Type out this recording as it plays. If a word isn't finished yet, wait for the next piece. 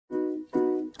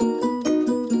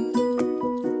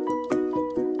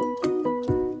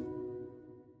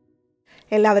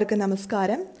എല്ലാവർക്കും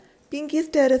നമസ്കാരം. Pinkies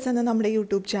terrace എന്ന നമ്മുടെ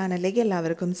യൂട്യൂബ് ചാനലിലേക്ക്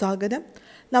എല്ലാവർക്കും സ്വാഗതം.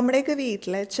 നമ്മുടെയൊക്കെ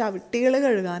വീട്ടിലെ ചവിട്ടികൾ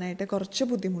കഴുകാനായിട്ട് കുറച്ച്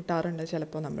ബുദ്ധിമുട്ടാറുണ്ട്.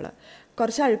 ചിലപ്പോൾ നമ്മൾ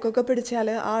കുറച്ച് അഴുക്കൊക്കെ പിടിച്ചാൽ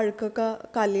ആ അഴുക്കൊക്കെ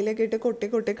കല്ലിലൊക്കെ ഇട്ട്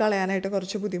കൊട്ടി കളയാനായിട്ട്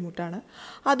കുറച്ച് ബുദ്ധിമുട്ടാണ്.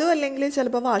 അതും അല്ലെങ്കിൽ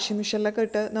ചിലപ്പോൾ വാഷിംഗ് മെഷീനിലൊക്കെ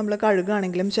ഇട്ട് നമ്മൾ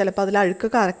കഴുകുകയാണെങ്കിലും ചിലപ്പോൾ അതിൽ അഴുക്ക്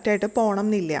കറക്റ്റായിട്ട് പോകണം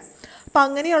എന്നില്ല. അപ്പം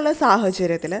അങ്ങനെയുള്ള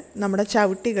സാഹചര്യത്തിൽ നമ്മുടെ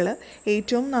ചവിട്ടികൾ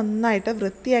ഏറ്റവും നന്നായിട്ട്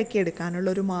വൃത്തിയാക്കി എടുക്കാനുള്ള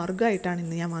ഒരു മാർഗ്ഗമായിട്ടാണ്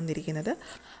ഇന്ന് ഞാൻ വന്നിരിക്കുന്നത്.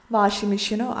 വാഷിംഗ്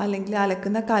മെഷീനോ അല്ലെങ്കിൽ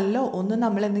അലക്കുന്ന കല്ലോ ഒന്നും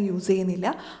നമ്മളിന്ന് യൂസ് ചെയ്യുന്നില്ല.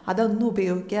 അതൊന്നും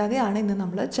ഉപയോഗിക്കാതെയാണ് ഇന്ന്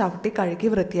നമ്മൾ ചവിട്ടി കഴുകി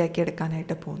വൃത്തിയാക്കി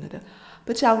എടുക്കാനായിട്ട് പോകുന്നത്.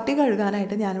 അപ്പോൾ ചവിട്ടി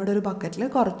കഴുകാനായിട്ട് ഞാനിവിടെ ഒരു ബക്കറ്റിൽ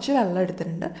കുറച്ച് വെള്ളം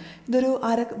എടുത്തിട്ടുണ്ട്. ഇതൊരു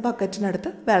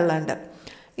ബക്കറ്റിനടുത്ത് വെള്ളമുണ്ട്.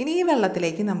 ഇനി ഈ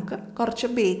വെള്ളത്തിലേക്ക് നമുക്ക് കുറച്ച്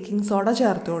ബേക്കിംഗ് സോഡ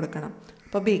ചേർത്ത് കൊടുക്കണം.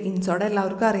 അപ്പോൾ ബേക്കിംഗ് സോഡ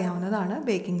എല്ലാവർക്കും അറിയാവുന്നതാണ്.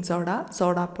 ബേക്കിംഗ് സോഡ,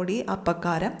 സോഡാപ്പൊടി,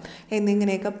 അപ്പക്കാരം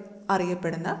എന്നിങ്ങനെയൊക്കെ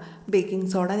അറിയപ്പെടുന്ന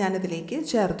ബേക്കിംഗ് സോഡ ഞാനിതിലേക്ക്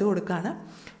ചേർത്ത് കൊടുക്കുകയാണ്.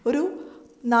 ഒരു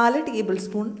 4 ടേബിൾ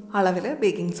സ്പൂൺ അളവിൽ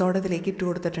ബേക്കിംഗ് സോഡ ഇതിലേക്ക് ഇട്ട്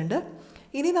കൊടുത്തിട്ടുണ്ട്.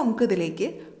 ഇനി നമുക്കിതിലേക്ക്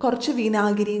കുറച്ച്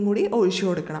വിനാഗിരിയും കൂടി ഒഴിച്ചു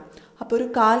കൊടുക്കണം. അപ്പോൾ ഒരു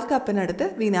 1/4 കപ്പിനടുത്ത്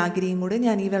വിനാഗിരിയും കൂടി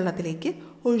ഞാൻ ഈ വെള്ളത്തിലേക്ക്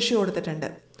ഒഴിച്ചു കൊടുത്തിട്ടുണ്ട്.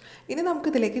 ഇനി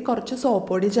നമുക്കിതിലേക്ക് കുറച്ച് സോപ്പ്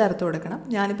പൊടി ചേർത്ത് കൊടുക്കണം.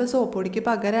 ഞാനിപ്പോൾ സോപ്പ് പൊടിക്ക്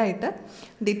പകരമായിട്ട്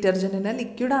ഡിറ്റർജൻറ്റിൻ്റെ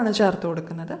ലിക്വിഡാണ് ചേർത്ത്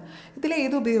കൊടുക്കുന്നത്.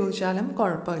 ഇതിലേത് ഉപയോഗിച്ചാലും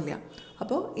കുഴപ്പമില്ല.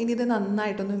 അപ്പോൾ ഇനി ഇത്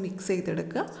നന്നായിട്ടൊന്ന് മിക്സ്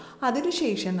ചെയ്തെടുക്കുക.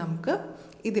 അതിനുശേഷം നമുക്ക്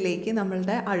ഇതിലേക്ക്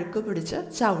നമ്മളുടെ അഴുക്ക് പിടിച്ച്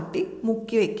ചവിട്ടി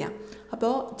മുക്കി വയ്ക്കാം.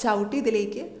 അപ്പോൾ ചവിട്ടി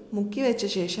ഇതിലേക്ക് മുക്കി വെച്ച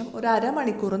ശേഷം ഒരു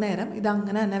അരമണിക്കൂർ നേരം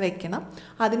ഇതങ്ങനെ തന്നെ വെക്കണം.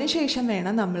 അതിനുശേഷം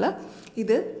വേണം നമ്മൾ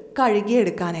ഇത്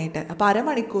കഴുകിയെടുക്കാനായിട്ട്. അപ്പോൾ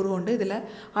അരമണിക്കൂർ കൊണ്ട് ഇതിൽ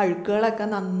അഴുക്കുകളൊക്കെ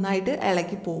നന്നായിട്ട്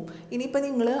ഇളകിപ്പോവും. ഇനിയിപ്പോൾ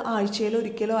നിങ്ങൾ ആഴ്ചയിൽ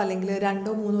ഒരിക്കലോ അല്ലെങ്കിൽ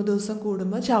 2-3 ദിവസം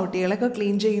കൂടുമ്പോൾ ചവിട്ടികളൊക്കെ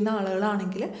ക്ലീൻ ചെയ്യുന്ന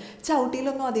ആളുകളാണെങ്കിൽ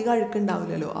ചവിട്ടിയിലൊന്നും അധികം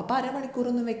അഴുക്കുണ്ടാവില്ലല്ലോ. അപ്പോൾ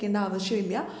അരമണിക്കൂറൊന്നും വെക്കേണ്ട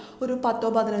ആവശ്യമില്ല. ഒരു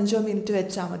 10-15 മിനിറ്റ്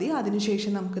വെച്ചാൽ മതി.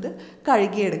 അതിനുശേഷം നമുക്കിത്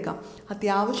കഴുകിയെടുക്കാം.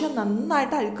 അത്യാവശ്യം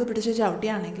നന്നായിട്ട് അഴുക്ക് പിടിച്ച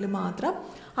ചവിട്ടിയാണെങ്കിൽ മാത്രം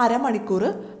അരമണിക്കൂർ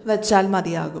വെച്ചാൽ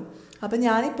മതിയാകും. അപ്പം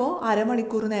ഞാനിപ്പോൾ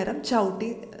അരമണിക്കൂർ നേരം ചവിട്ടി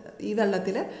ഈ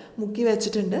വെള്ളത്തിൽ മുക്കി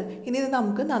വെച്ചിട്ടുണ്ട്. ഇനി ഇത്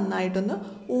നമുക്ക് നന്നായിട്ടൊന്ന്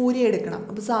ഊരിയെടുക്കണം.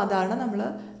 അപ്പോൾ സാധാരണ നമ്മൾ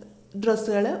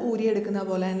ഡ്രസ്സുകൾ ഊരിയെടുക്കുന്ന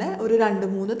പോലെ തന്നെ ഒരു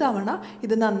 2-3 തവണ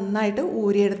ഇത് നന്നായിട്ട്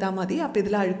ഊരിയെടുത്താൽ മതി. അപ്പോൾ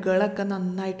ഇതിൽ അഴുക്കുകളൊക്കെ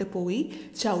നന്നായിട്ട് പോയി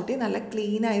ചവിട്ടി നല്ല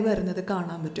ക്ലീനായി വരുന്നത്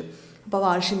കാണാൻ പറ്റും. അപ്പോൾ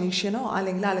വാഷിംഗ് മെഷീനോ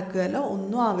അല്ലെങ്കിൽ അലക്കുകല്ലോ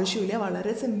ഒന്നും ആവശ്യമില്ല.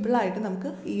 വളരെ സിമ്പിളായിട്ട്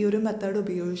നമുക്ക് ഈ ഒരു മെത്തേഡ്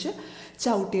ഉപയോഗിച്ച്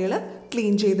ചവിട്ടികൾ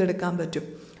ക്ലീൻ ചെയ്തെടുക്കാൻ പറ്റും.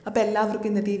 അപ്പോൾ എല്ലാവർക്കും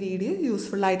ഇന്നത്തെ ഈ വീഡിയോ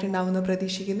യൂസ്ഫുൾ ആയിട്ടുണ്ടാവുമെന്ന്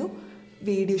പ്രതീക്ഷിക്കുന്നു.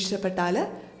 വീഡിയോ ഇഷ്ടപ്പെട്ടാൽ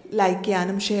ലൈക്ക്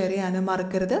ചെയ്യാനും ഷെയർ ചെയ്യാനും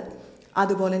മറക്കരുത്.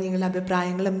 അതുപോലെ നിങ്ങളുടെ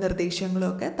അഭിപ്രായങ്ങളും നിർദ്ദേശങ്ങളും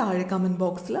ഒക്കെ താഴെ കമൻറ്റ്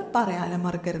ബോക്സിൽ പറയാനും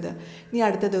മറക്കരുത്. ഇനി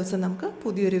അടുത്ത ദിവസം നമുക്ക്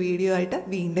പുതിയൊരു വീഡിയോ ആയിട്ട്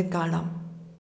വീണ്ടും കാണാം.